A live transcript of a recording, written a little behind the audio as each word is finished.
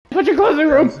Put your clothes in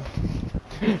the room!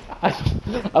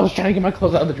 I was trying to get my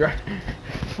clothes out of the dryer.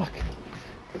 Fuck.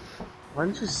 Why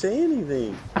didn't you say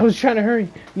anything? I was trying to hurry,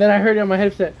 and then I heard it on my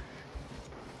headset.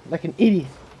 Like an idiot.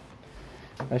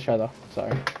 Nice try though.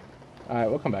 Sorry. Alright,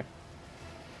 we'll come back.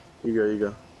 You go, you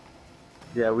go.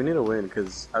 Yeah, we need a win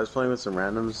because I was playing with some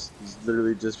randoms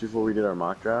literally just before we did our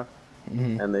mock draft,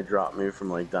 and they dropped me from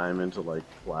like diamond to like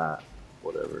flat,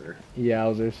 whatever.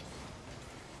 Yowzers.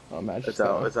 Oh, match. It's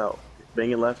out, it's out.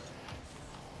 Bang it left.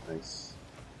 Nice.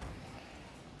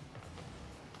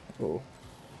 Oh.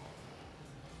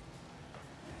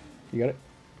 You got it?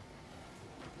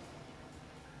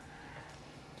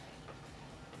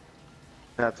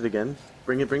 Tapped it again.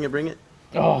 Bring it, bring it, bring it.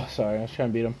 Oh, sorry. I was trying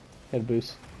to beat him. Hit a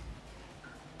boost.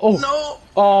 Oh! No!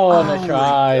 Oh, nice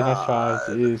try. Nice try.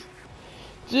 Jeez.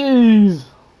 Jeez!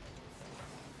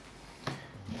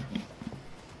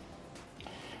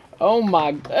 Oh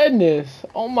my goodness!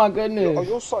 Oh my goodness!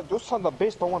 Your son the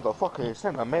bitch don't want to fucking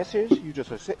send a message. You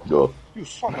just say, Yo. you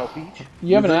son of a bitch.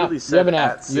 You have an app. You have an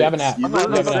app. You have an app. You have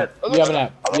an app. You have an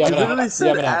app. You have an app. literally You said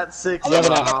have an app. at 6. You have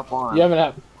an hop app. on. You have an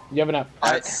app. You have an app.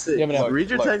 At 6. You have an app. Read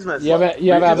your text message. You have an Read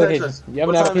your text application. message. You have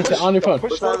an What time is application it? on your phone.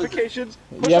 Push notifications.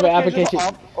 You have an application.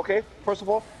 Off, okay, first of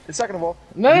all. And second of all,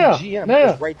 No, no, no. GM No,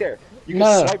 no. is right there. You can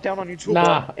No. swipe down on your toolbar.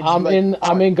 Nah, and I'm select in.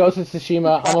 I'm on. in Ghost of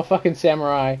Tsushima. I'm a fucking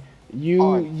samurai. You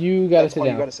gotta That's sit all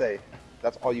you down. gotta say.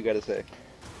 That's all you gotta say.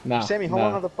 Nah, Sammy, how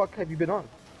long the fuck have you been on?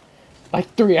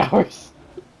 like 3 hours.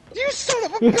 You son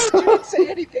of a bitch! You didn't say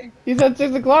anything. He said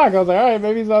 6 o'clock. I was like, all right,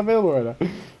 maybe he's not available right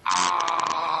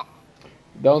now.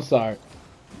 Don't start.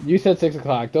 You said 6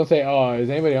 o'clock. Don't say, oh, is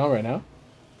anybody on right now?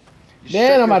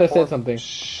 Then I might have said something.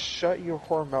 Shut your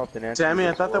whore mouth and answer. Sammy,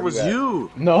 I thought that was you.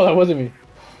 No, that wasn't me.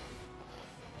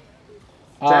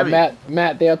 Sammy.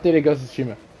 Matt, they updated Ghost of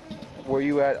Tsushima. Where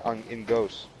you at in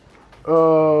Ghost?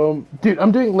 Dude,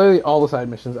 I'm doing literally all the side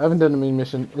missions. I haven't done a main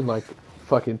mission in like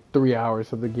fucking 3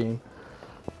 hours of the game.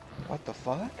 What the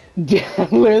fuck? Yeah,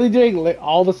 I'm literally doing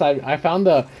all the side. I found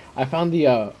the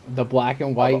black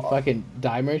and white fucking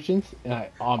dye merchants, and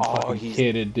I'm fucking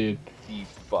kidded, dude. The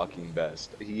fucking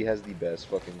best. He has the best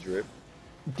fucking drip.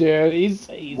 Dude, he's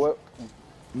What?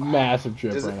 massive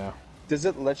drip right now. Does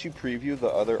it let you preview the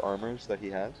other armors that he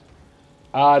has?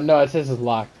 No, it says it's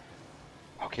locked.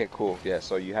 Okay, cool. Yeah,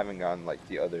 so you haven't gotten like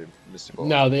the other mystical.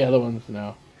 No, the other ones,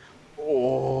 no.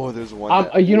 Oh, there's one.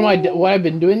 You know what I've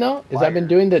been doing though is I've been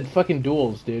doing the fucking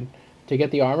duels, dude, to get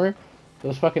the armor.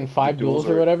 Those fucking 5 duels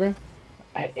or whatever.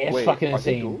 It's fucking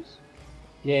insane. Duels?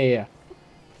 Yeah.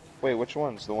 Wait, which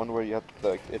ones? The one where you have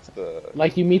it's the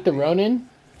Like you meet the Ronin.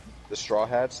 the straw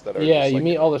hats that are. Yeah, just, you like,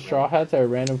 meet all the straw hats at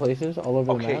random places all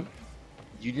over the map.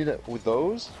 You did it with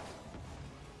those.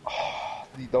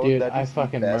 Dude, that I is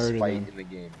fucking the best murdered fight them. in the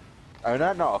game.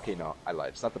 No, I lied.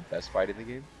 It's not the best fight in the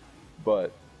game,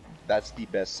 but that's the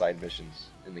best side missions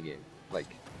in the game. Like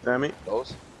Sammy.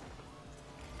 those.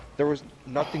 There was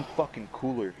nothing fucking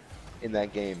cooler in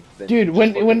that game than Dude, just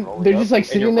when fucking rolling they're up just like in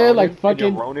sitting your there like Ronin- in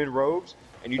fucking your Ronin robes,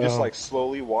 and you just like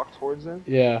slowly walk towards them.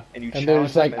 yeah, and you and they're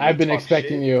just like, challenge them and I've they been talk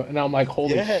expecting shit. you, and I'm like,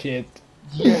 holy Yeah. shit.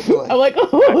 Yeah, I'm like, I've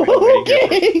been oh, waiting here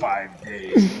okay. for 5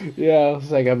 days. Yeah, I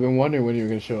was like, I've been wondering when you were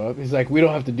gonna show up. He's like, we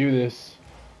don't have to do this,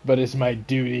 but it's my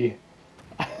duty.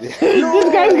 This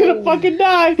guy's gonna fucking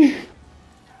die.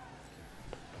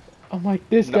 I'm like,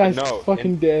 this guy's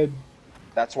fucking dead.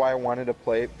 That's why I wanted to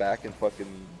play it back in fucking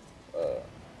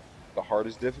the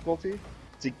hardest difficulty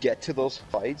to get to those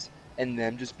fights and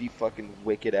then just be fucking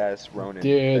wicked ass Ronin.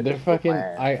 Dude, they're fucking.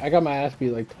 I got my ass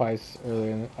beat like twice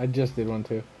earlier. And I just did one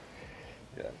too.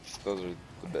 Yeah, those are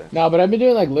the best. No, but I've been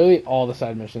doing like literally all the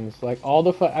side missions, like all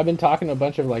the. I've been talking to a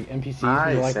bunch of like NPCs,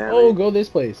 and they're like, Sammy. "Oh, go this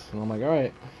place," and I'm like, "All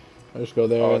right." I just go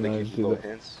there Oh, and they I give just you do little the.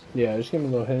 hints. Yeah, just give me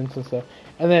little hints and stuff,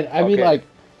 and then I'd be Okay. like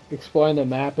exploring the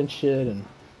map and shit, and.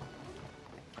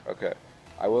 Okay,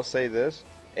 I will say this: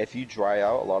 if you dry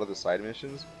out a lot of the side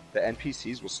missions, the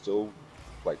NPCs will still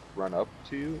like run up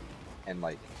to you and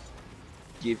like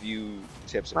give you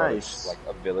tips about Nice. like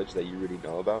a village that you already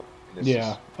know about. And it's Yeah.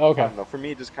 just, Okay. I don't know. For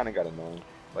me, it just kind of got annoying.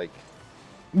 Like,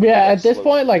 Yeah, like, at this slow-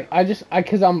 point, like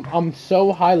cause I'm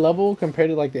so high level compared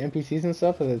to like the NPCs and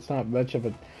stuff that it's not much of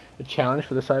a challenge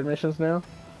for the side missions now.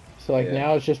 So like Yeah.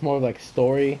 now it's just more like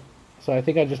story. So I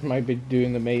think I just might be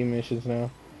doing the main missions now,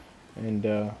 and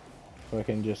so I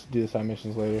can just do the side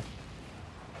missions later.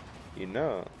 you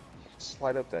know,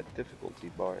 slide up that difficulty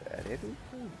bar at any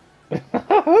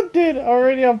point. Dude,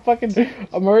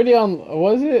 I'm already on.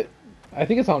 What is it? I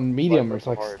think it's on medium Slide or up it's to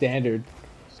like hard. standard.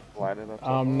 Slide it up. to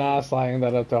I'm hard. not sliding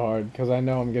that up to hard because I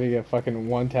know I'm gonna get fucking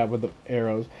one tap with the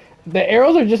arrows. The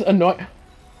arrows are just annoying.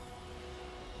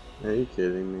 Are you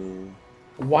kidding me?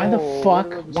 Why the Oh, fuck?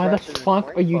 one of them's Why the faster than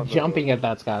fuck are you Mindfucker. jumping at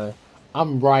that, Skyler?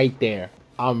 I'm right there.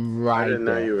 I'm right I didn't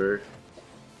there. know you were.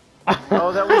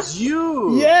 Oh, that was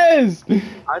you! Yes!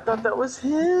 I thought that was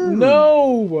him!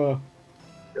 No!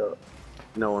 Yo,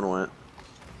 no one went.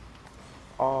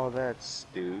 Oh, that's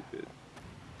stupid.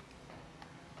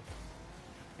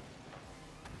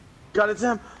 Got it,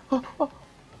 Sam! Oh, oh.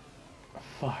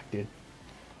 Fuck, dude.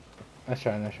 Nice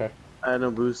try, nice try. I had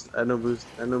no boost, I had no boost,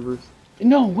 I had no boost.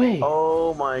 No way!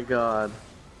 Oh my god.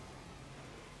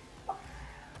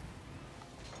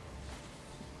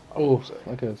 Oh,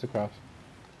 look at this across.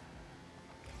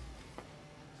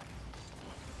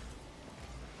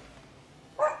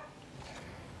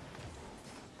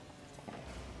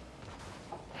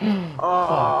 Fuck,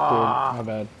 dude. My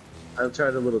bad. I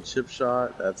tried a little chip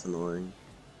shot. That's annoying.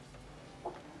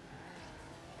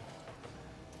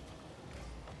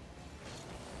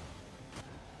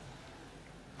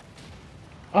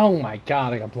 Oh my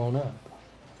god, I got blown up.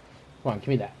 Come on, give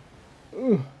me that.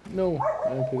 Ugh, no, I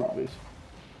didn't pick up the base.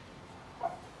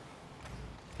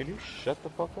 Can you shut the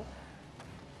fuck up?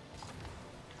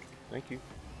 Thank you.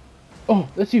 Oh,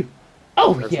 that's you.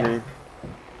 Oh, That's yeah. me.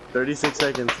 36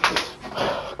 seconds.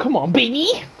 Come on, baby.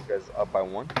 You guys up by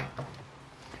 1?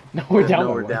 No, we're down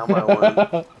by we're one. down by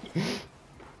one.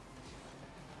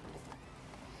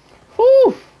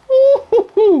 Woo!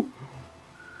 Woo!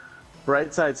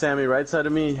 Right side, Sammy. Right side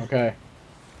of me. Okay.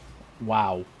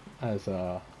 Wow. That is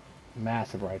a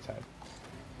massive right side.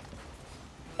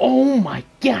 Oh my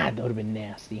god, that would have been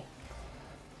nasty.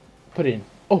 Put it in.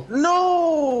 Oh,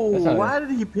 No! That's not Why did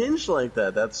he pinch like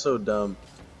that? That's so dumb.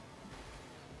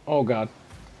 oh god.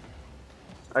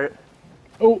 I,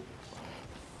 Oh.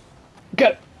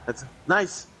 Get that's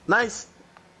nice. Nice.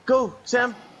 Go,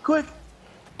 Sam. Quick.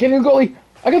 Get in the goalie.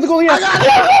 I got the goalie.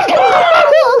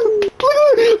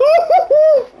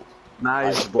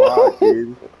 Nice block,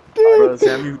 dude. Bro,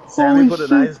 Sammy Holy put a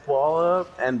shit. nice ball up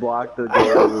and blocked the goal.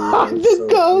 It was Just so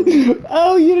go. cute.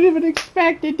 Oh, you didn't even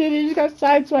expect it, did you? You just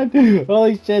got sideswiped.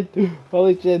 Holy shit.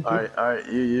 Holy shit. Alright,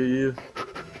 you.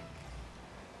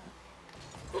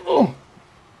 Oh.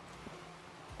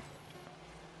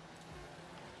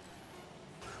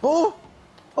 Oh!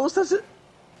 Almost touched it.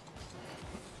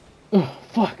 Oh,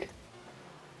 fuck.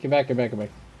 Get back.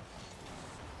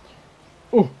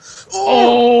 Oh.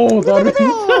 Oh, that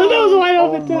was wide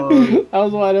open, too. That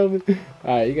was wide open.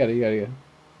 Alright, you got it.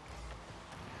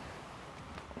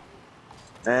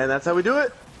 And that's how we do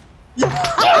it.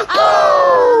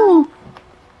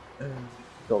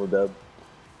 Call the dub.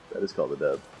 That is called a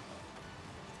dub.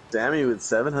 Sammy with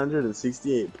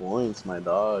 768 points, my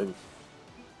dog.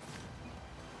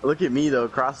 Look at me though,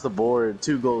 across the board,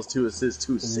 2 goals, 2 assists,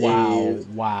 2 saves.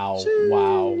 Wow.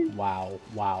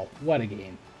 What a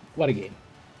game.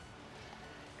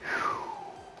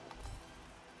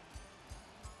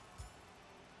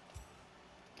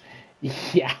 Yeah,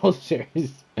 Yowzers.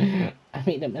 I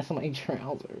made a mess of my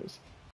trousers.